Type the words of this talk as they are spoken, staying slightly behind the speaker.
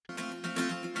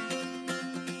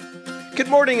Good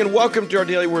morning and welcome to our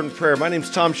Daily Word and Prayer. My name is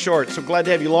Tom Short. So glad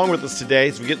to have you along with us today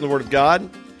as we get in the Word of God,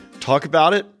 talk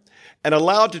about it, and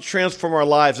allow it to transform our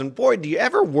lives. And boy, do you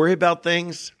ever worry about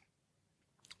things?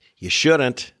 You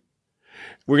shouldn't.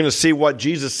 We're going to see what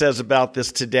Jesus says about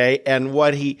this today and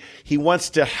what he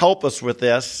wants to help us with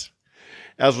this.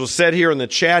 As was said here in the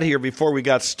chat here before we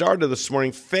got started this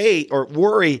morning,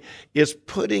 worry is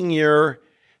putting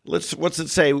what's it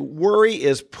say? Worry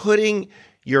is putting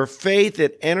your faith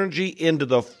and energy into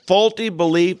the faulty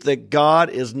belief that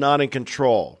God is not in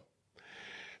control.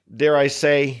 Dare I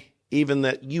say, even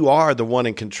that you are the one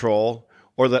in control,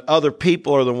 or that other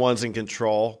people are the ones in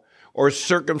control, or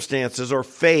circumstances, or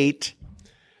fate.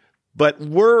 But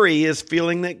worry is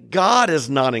feeling that God is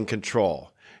not in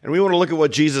control. And we want to look at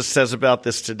what Jesus says about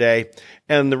this today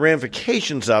and the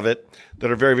ramifications of it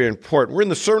that are very, very important. We're in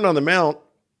the Sermon on the Mount,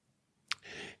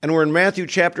 and we're in Matthew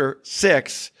chapter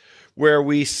 6, where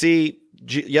we see,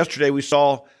 yesterday we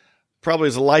saw, probably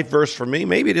as a life verse for me,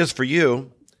 maybe it is for you,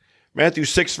 Matthew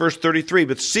 6, verse 33,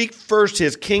 but seek first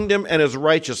his kingdom and his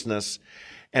righteousness,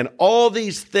 and all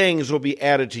these things will be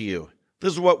added to you.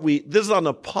 This is on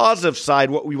the positive side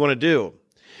what we want to do.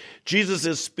 Jesus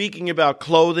is speaking about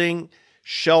clothing,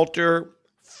 shelter,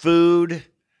 food.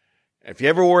 If you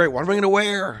ever worry, what am I going to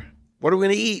wear? What are we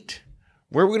going to eat?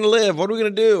 Where are we going to live? What are we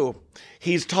going to do?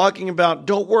 He's talking about,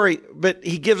 don't worry, but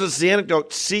he gives us the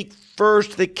antidote, seek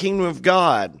first the kingdom of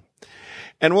God.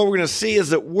 And what we're going to see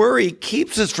is that worry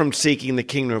keeps us from seeking the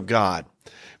kingdom of God.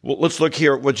 Well, let's look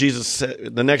here at what Jesus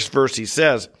said. The next verse he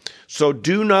says, so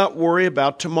do not worry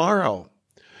about tomorrow,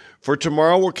 for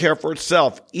tomorrow will care for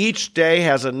itself. Each day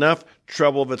has enough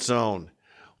trouble of its own.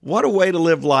 What a way to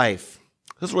live life.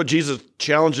 This is what Jesus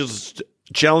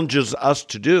challenges us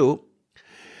to do.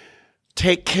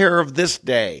 Take care of this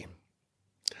day.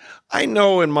 I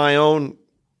know in my own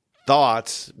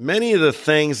thoughts, many of the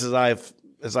things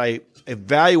as I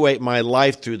evaluate my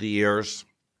life through the years,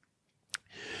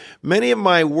 many of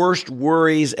my worst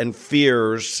worries and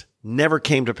fears never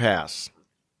came to pass.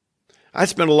 I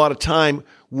spent a lot of time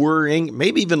worrying,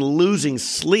 maybe even losing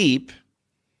sleep,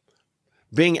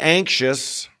 being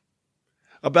anxious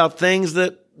about things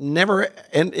that never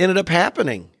ended up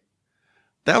happening.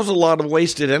 That was a lot of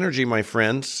wasted energy, my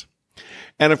friends.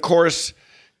 And of course,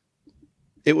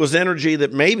 it was energy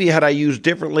that maybe had I used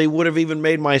differently would have even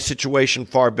made my situation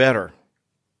far better.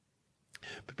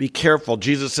 But be careful.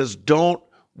 Jesus says, don't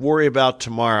worry about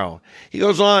tomorrow. He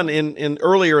goes on in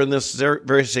earlier in this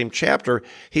very same chapter,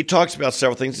 he talks about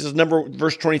several things. He says,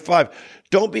 verse 25,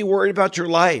 don't be worried about your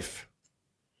life.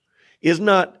 Is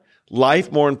not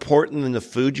life more important than the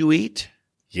food you eat?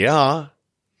 Yeah.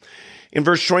 In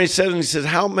verse 27, he says,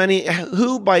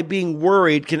 who by being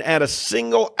worried can add a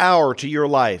single hour to your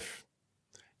life?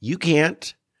 You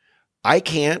can't. I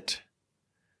can't.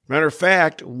 Matter of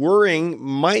fact, worrying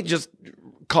might just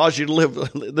cause you to live,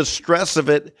 the stress of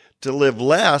it, to live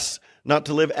less, not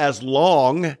to live as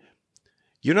long.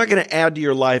 You're not going to add to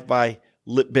your life by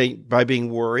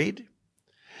being worried.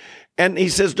 And he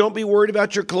says, don't be worried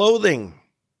about your clothing.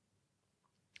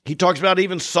 He talks about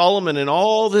even Solomon in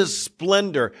all his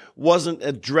splendor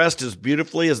wasn't dressed as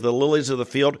beautifully as the lilies of the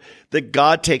field that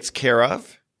God takes care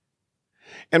of.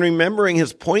 And remembering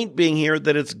his point being here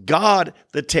that it's God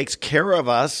that takes care of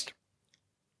us.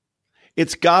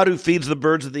 It's God who feeds the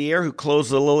birds of the air, who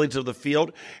clothes the lilies of the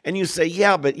field. And you say,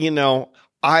 yeah, but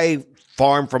I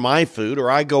farm for my food,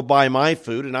 or I go buy my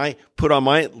food and I put on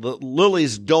the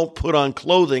lilies don't put on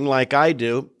clothing like I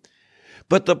do.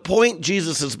 But the point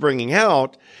Jesus is bringing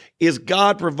out is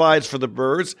God provides for the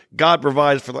birds, God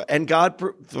provides for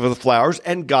the flowers,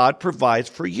 and God provides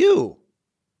for you.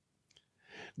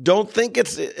 Don't think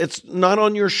it's not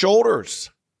on your shoulders.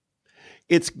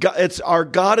 It's our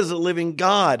God is a living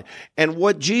God. And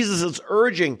what Jesus is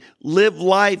urging, live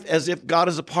life as if God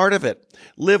is a part of it.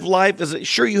 Live life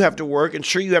sure you have to work and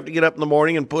sure you have to get up in the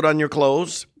morning and put on your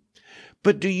clothes.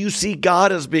 But do you see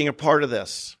God as being a part of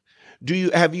this?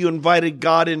 Have you invited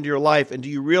God into your life, and do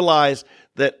you realize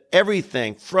that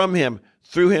everything from him,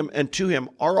 through him, and to him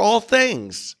are all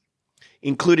things,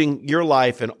 including your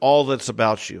life and all that's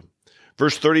about you?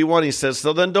 Verse 31, he says,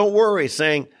 so then don't worry,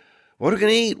 saying, what are we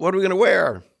going to eat? What are we going to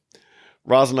wear?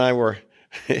 Roz and I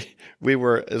it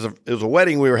was a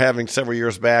wedding we were having several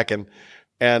years back, and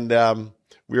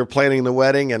we were planning the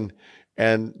wedding,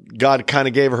 and God kind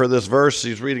of gave her this verse.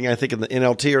 She's reading, I think, in the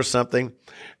NLT or something.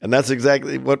 And that's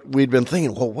exactly what we'd been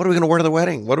thinking. Well, what are we going to wear to the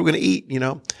wedding? What are we going to eat?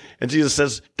 And Jesus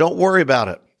says, don't worry about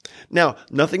it. Now,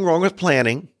 nothing wrong with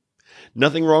planning.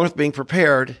 Nothing wrong with being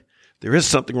prepared. There is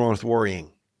something wrong with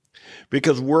worrying,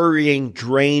 because worrying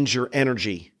drains your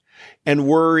energy, and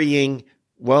worrying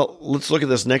Well, let's look at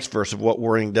this next verse of what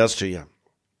worrying does to you.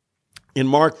 In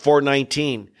Mark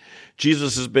 4:19,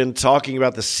 Jesus has been talking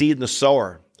about the seed and the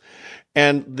sower.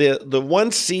 And the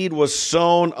one seed was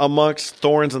sown amongst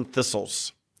thorns and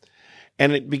thistles.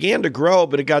 And it began to grow,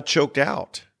 but it got choked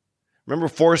out. Remember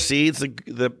 4 seeds,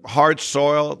 the hard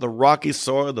soil, the rocky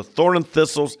soil, the thorn and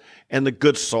thistles, and the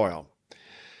good soil.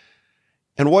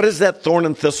 And what is that thorn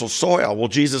and thistle soil? Well,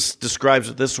 Jesus describes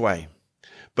it this way.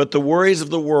 But the worries of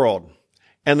the world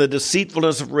and the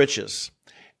deceitfulness of riches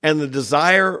and the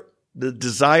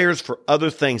desires for other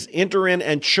things enter in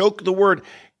and choke the word,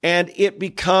 and it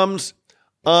becomes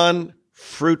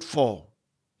unfruitful.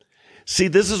 See,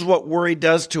 this is what worry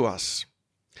does to us.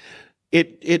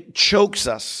 It chokes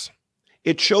us.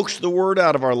 It chokes the word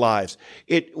out of our lives.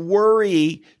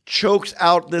 Worry chokes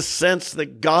out this sense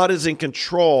that God is in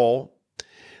control,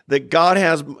 that God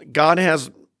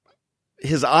has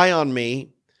his eye on me,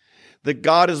 that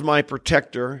God is my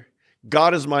protector,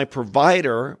 God is my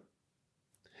provider,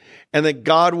 and that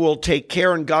God will take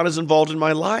care and God is involved in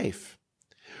my life.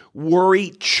 Worry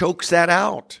chokes that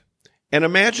out. And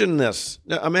imagine this.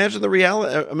 Imagine the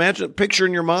reality. Picture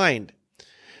in your mind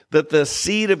that the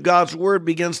seed of God's word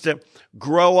begins to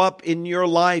grow up in your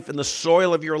life, in the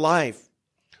soil of your life,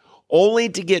 only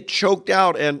to get choked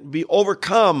out and be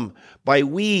overcome by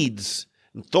weeds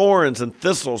and thorns and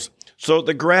thistles. So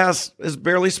the grass is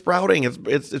barely sprouting.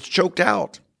 It's choked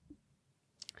out.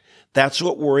 That's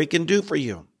what worry can do for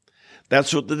you.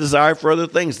 That's what the desire for other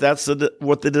things. That's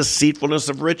what the deceitfulness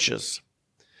of riches.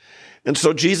 And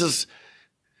so Jesus,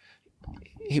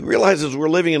 he realizes we're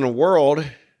living in a world.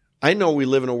 I know we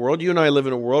live in a world. You and I live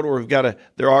in a world where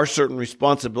there are certain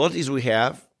responsibilities we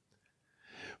have.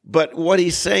 But what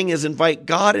he's saying is invite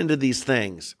God into these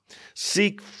things.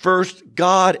 Seek first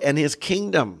God and his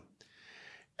kingdom.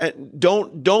 And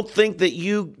don't think that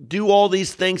you do all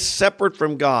these things separate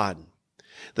from God.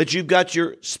 That you've got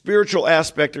your spiritual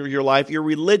aspect of your life, your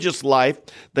religious life,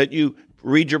 that you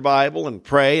read your Bible and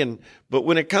pray. But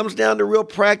when it comes down to real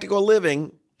practical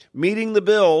living, meeting the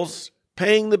bills,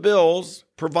 paying the bills,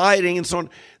 providing, and so on,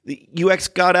 you X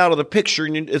God out of the picture,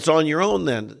 and it's on your own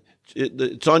then.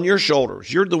 It's on your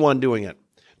shoulders. You're the one doing it.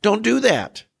 Don't do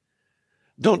that.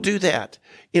 Don't do that.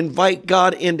 Invite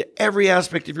God into every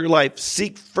aspect of your life.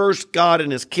 Seek first God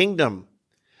and his kingdom.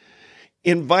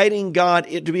 Inviting God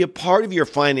to be a part of your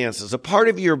finances, a part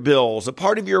of your bills, a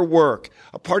part of your work,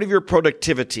 a part of your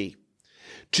productivity.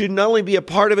 To not only be a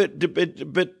part of it,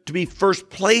 but to be first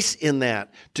place in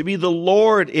that. To be the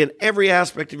Lord in every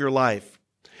aspect of your life.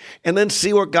 And then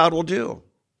see what God will do.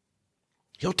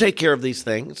 He'll take care of these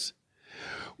things.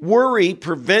 Worry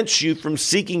prevents you from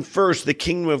seeking first the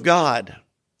kingdom of God.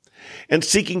 And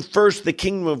seeking first the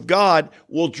kingdom of God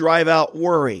will drive out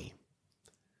worry.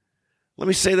 Let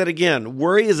me say that again.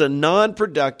 Worry is a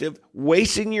non-productive,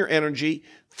 wasting your energy,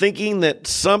 thinking that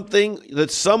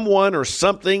someone or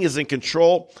something is in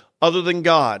control other than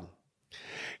God.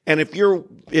 And if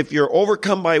you're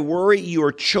overcome by worry, you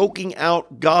are choking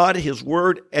out God, his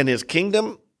word, and his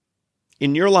kingdom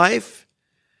in your life.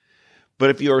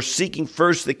 But if you are seeking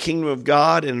first the kingdom of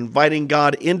God and inviting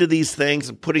God into these things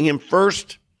and putting him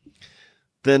first,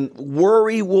 then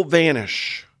worry will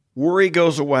vanish. Worry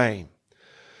goes away.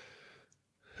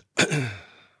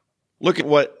 Look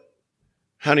at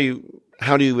how do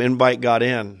you invite God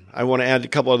in? I want to add a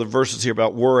couple other verses here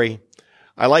about worry.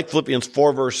 I like Philippians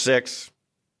 4 verse 6.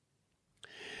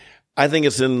 I think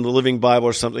it's in the Living Bible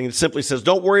or something. It simply says,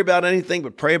 don't worry about anything,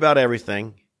 but pray about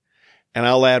everything. And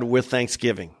I'll add with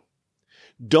thanksgiving.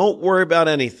 Don't worry about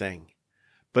anything,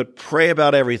 but pray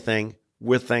about everything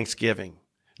with thanksgiving.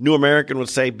 New American would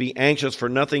say, be anxious for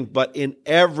nothing, but in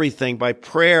everything by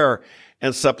prayer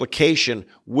and supplication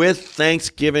with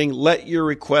thanksgiving, let your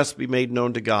requests be made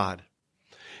known to God.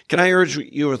 Can I urge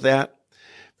you with that?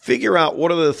 Figure out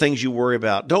what are the things you worry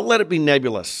about. Don't let it be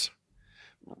nebulous.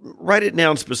 Write it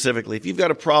down specifically. If you've got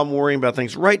a problem worrying about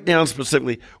things, write down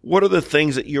specifically what are the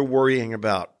things that you're worrying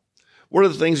about? What are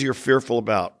the things you're fearful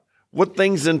about? What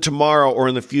things in tomorrow or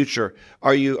in the future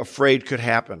are you afraid could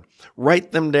happen?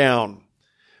 Write them down.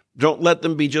 Don't let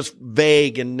them be just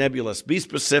vague and nebulous. Be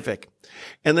specific.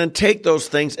 And then take those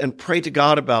things and pray to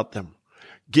God about them.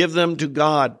 Give them to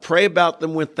God. Pray about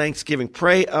them with thanksgiving.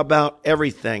 Pray about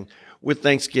everything with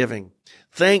thanksgiving.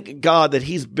 Thank God that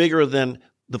he's bigger than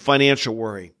the financial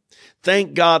worry.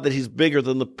 Thank God that he's bigger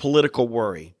than the political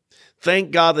worry.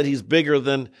 Thank God that he's bigger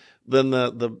than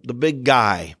the big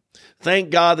guy.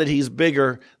 Thank God that he's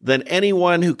bigger than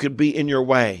anyone who could be in your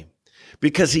way.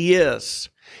 Because he is.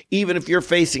 Even if you're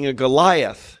facing a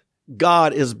Goliath,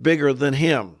 God is bigger than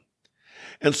him.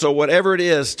 And so whatever it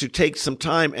is, to take some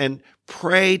time and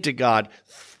Pray to God.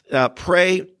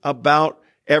 Pray about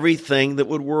everything that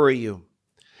would worry you.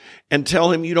 And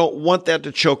tell him you don't want that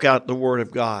to choke out the Word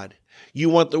of God. You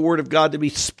want the Word of God to be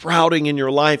sprouting in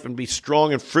your life and be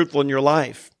strong and fruitful in your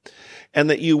life. And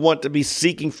that you want to be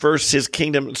seeking first his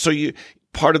kingdom. So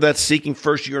part of that seeking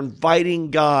first, you're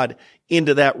inviting God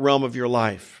into that realm of your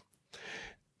life.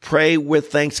 Pray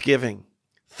with thanksgiving.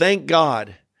 Thank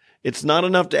God. It's not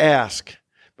enough to ask.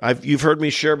 You've heard me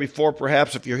share before,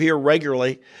 perhaps if you're here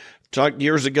regularly.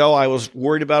 Years ago, I was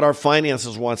worried about our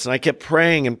finances once, and I kept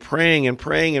praying and praying and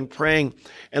praying and praying,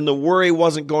 and the worry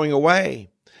wasn't going away.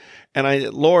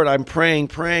 And Lord, I'm praying,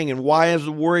 and why is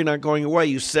the worry not going away?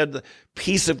 You said the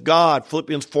peace of God,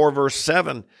 Philippians 4, verse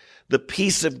 7, the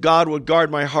peace of God would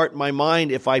guard my heart and my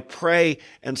mind if I pray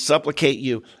and supplicate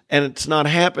you, and it's not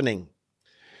happening.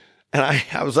 And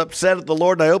I was upset at the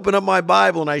Lord, and I opened up my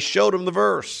Bible, and I showed him the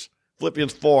verse,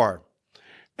 Philippians 4.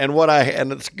 And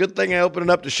it's a good thing I opened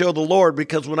it up to show the Lord,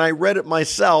 because when I read it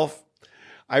myself,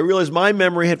 I realized my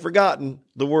memory had forgotten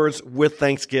the words with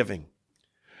thanksgiving.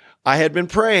 I had been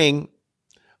praying,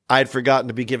 I had forgotten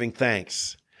to be giving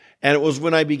thanks. And it was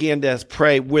when I began to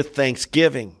pray with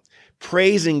thanksgiving,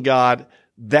 praising God,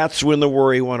 that's when the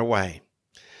worry went away.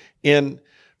 In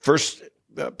 1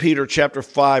 Peter chapter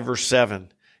 5, verse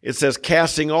 7, it says,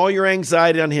 casting all your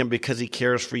anxiety on him because he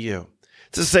cares for you.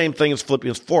 It's the same thing as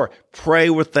Philippians 4. Pray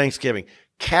with thanksgiving.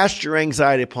 Cast your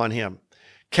anxiety upon him.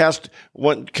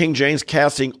 King James,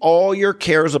 casting all your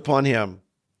cares upon him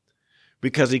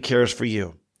because he cares for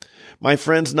you. My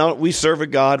friends, now we serve a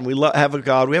God, and we have a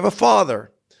God. We have a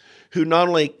Father who not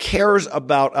only cares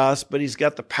about us, but he's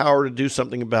got the power to do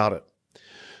something about it.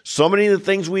 So many of the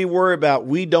things we worry about,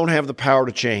 we don't have the power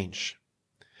to change.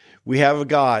 We have a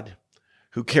God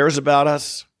who cares about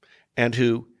us and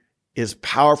who is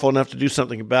powerful enough to do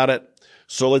something about it.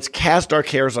 So let's cast our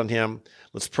cares on him.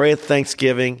 Let's pray with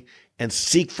thanksgiving and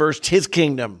seek first his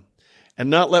kingdom and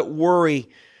not let worry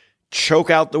choke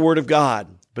out the Word of God,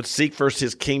 but seek first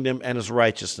his kingdom and his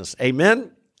righteousness.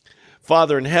 Amen?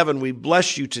 Father in heaven, we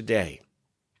bless you today.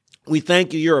 We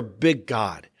thank you. You're a big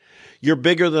God. You're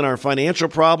bigger than our financial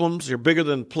problems. You're bigger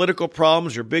than political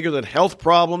problems. You're bigger than health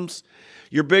problems.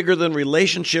 You're bigger than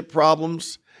relationship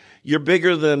problems. You're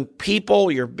bigger than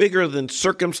people. You're bigger than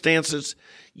circumstances.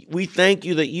 We thank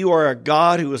you that you are a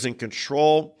God who is in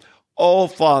control. Oh,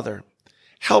 Father,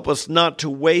 help us not to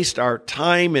waste our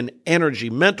time and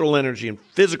energy, mental energy and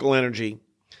physical energy,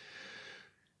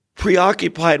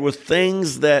 preoccupied with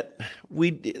things that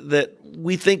we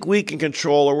think we can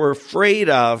control or we're afraid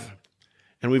of,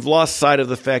 and we've lost sight of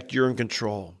the fact you're in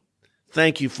control.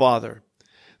 Thank you, Father.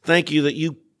 Thank you that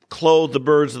you clothe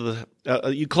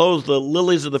you clothe the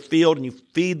lilies of the field and you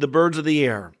feed the birds of the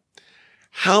air.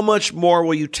 How much more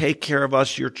will you take care of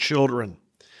us, your children?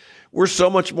 We're so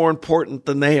much more important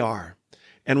than they are.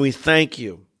 And we thank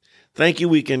you. Thank you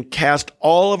we can cast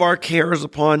all of our cares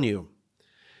upon you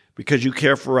because you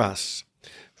care for us.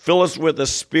 Fill us with a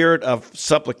spirit of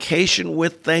supplication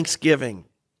with thanksgiving.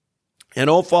 And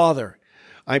oh, Father,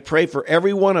 I pray for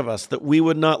every one of us that we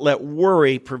would not let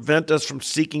worry prevent us from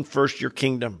seeking first your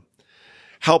kingdom.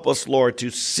 Help us, Lord, to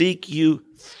seek you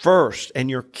first and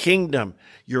your kingdom,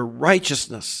 your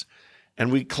righteousness.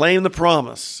 And we claim the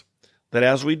promise that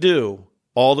as we do,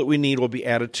 all that we need will be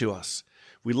added to us.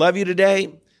 We love you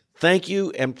today. Thank you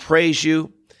and praise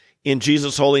you in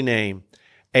Jesus' holy name.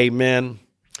 Amen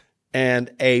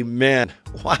and amen.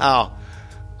 Wow.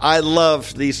 I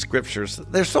love these scriptures.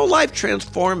 They're so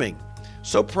life-transforming,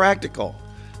 so practical.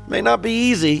 May not be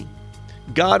easy.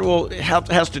 God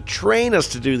has to train us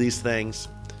to do these things,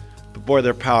 but boy,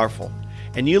 they're powerful.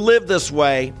 And you live this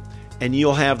way, and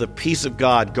you'll have the peace of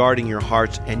God guarding your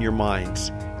hearts and your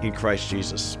minds in Christ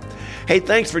Jesus. Hey,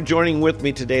 thanks for joining with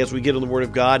me today as we get in the Word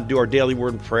of God and do our daily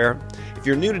word and prayer. If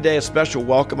you're new today, a special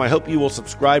welcome. I hope you will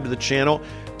subscribe to the channel.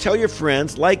 Tell your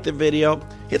friends, like the video,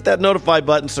 hit that notify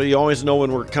button so you always know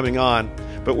when we're coming on.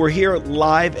 But we're here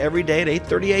live every day at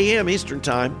 8:30 a.m. Eastern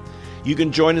Time. You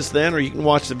can join us then, or you can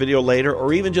watch the video later,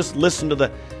 or even just listen to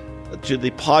the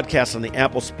podcast on the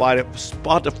Apple,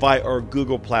 Spotify, or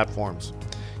Google platforms.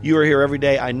 You are here every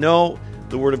day. I know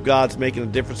the Word of God's making a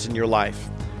difference in your life.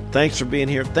 Thanks for being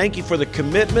here. Thank you for the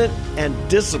commitment and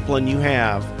discipline you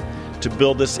have to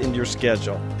build this into your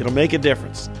schedule. It'll make a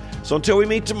difference. So until we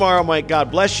meet tomorrow, might God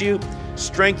bless you,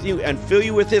 strengthen you, and fill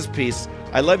you with His peace.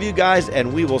 I love you guys,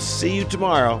 and we will see you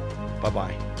tomorrow.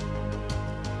 Bye-bye.